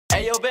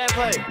Hey, yo, bad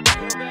play.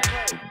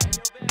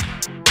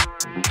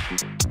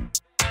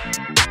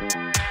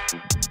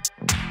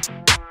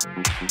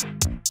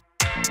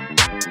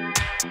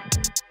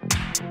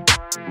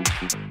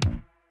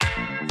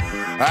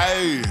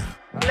 Hey,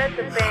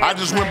 I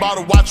just went by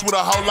to watch with a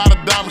whole lot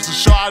of diamonds to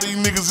show all these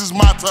niggas it's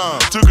my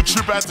time. Took a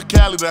trip out to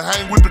Cali to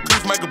hang with the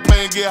clips, make a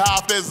play and get high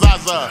off that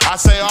Zaza. I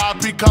say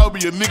R.I.P.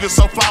 Kobe, a nigga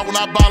so fly when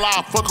I ball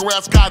out, fuck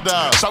around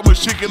skydive. So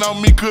much chicken on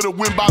me, coulda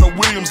went by the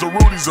Williams, the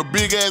Rudy's, a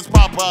big ass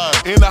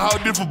Popeye. In a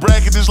whole different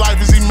bracket, this life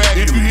is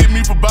immaculate. If you hit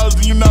me for bows,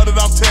 then you know that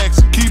I'm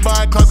taxing. Keep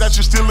buying clothes that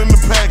you still in the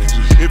packages.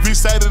 If he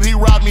say that he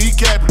robbed me, he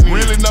capping me.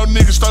 Really no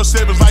niggas throw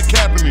sevens like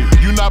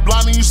Kaepernick. You not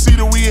blind and you see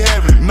that we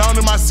have it. Known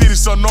in my city,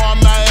 so no, I'm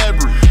not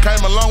average.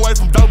 Came a long way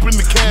from dope in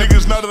the can.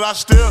 Niggas know that I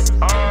step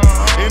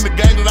in the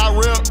gang that I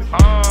rep.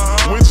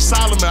 Went to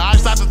Solomon,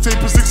 iced out the 10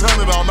 for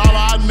 600 on all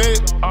our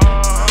net.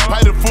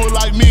 Paid it full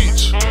like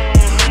Mitch.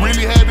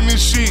 Really having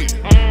this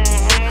shit.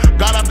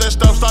 Got out that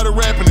stuff, started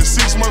rapping, and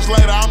 6 months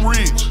later I'm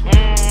rich.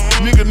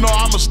 Nigga know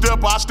I'm a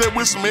stepper, I step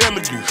with some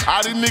elegance.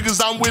 All these niggas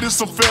I'm with is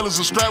some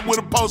fellas, and strapped with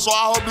a post, so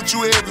I hope that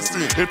you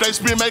hesitant. If they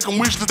spin, make them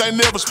wish that they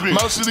never spin.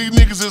 Most of these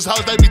niggas is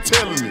hoes, they be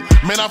telling it.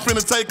 Man, I'm finna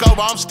take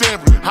over, I'm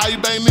stamping it. How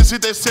you bang this hit,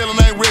 they selling,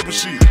 ain't ripping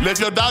shit.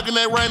 Left your dog in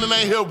that rain and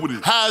ain't help with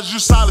it. How is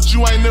you solid, you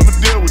ain't never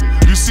dealt with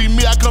it. You see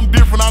me, I come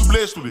different, I'm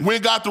blessed with it. We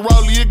ain't got the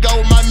rollie, it go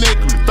with my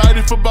necklace.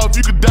 30 for both,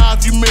 you could die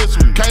if you mess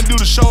with it. Can't do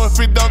the show if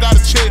it don't gotta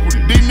check with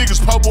it. These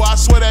niggas popo, I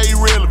swear they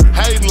irrelevant.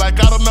 Hating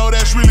like I don't know,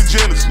 that's really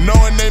jealous.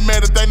 Knowing they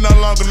mad that they no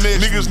longer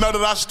next. Niggas know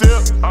that I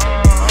step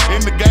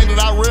in the gang that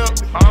I rep.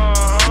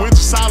 Went to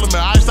Solomon,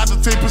 iced out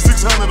the 10 for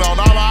 600 on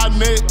all our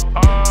net.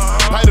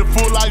 Paid it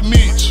full like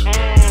Mitch.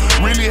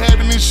 Really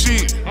having this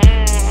shit.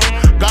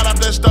 Got out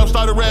that stuff,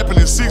 started rapping,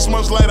 and 6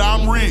 months later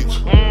I'm rich.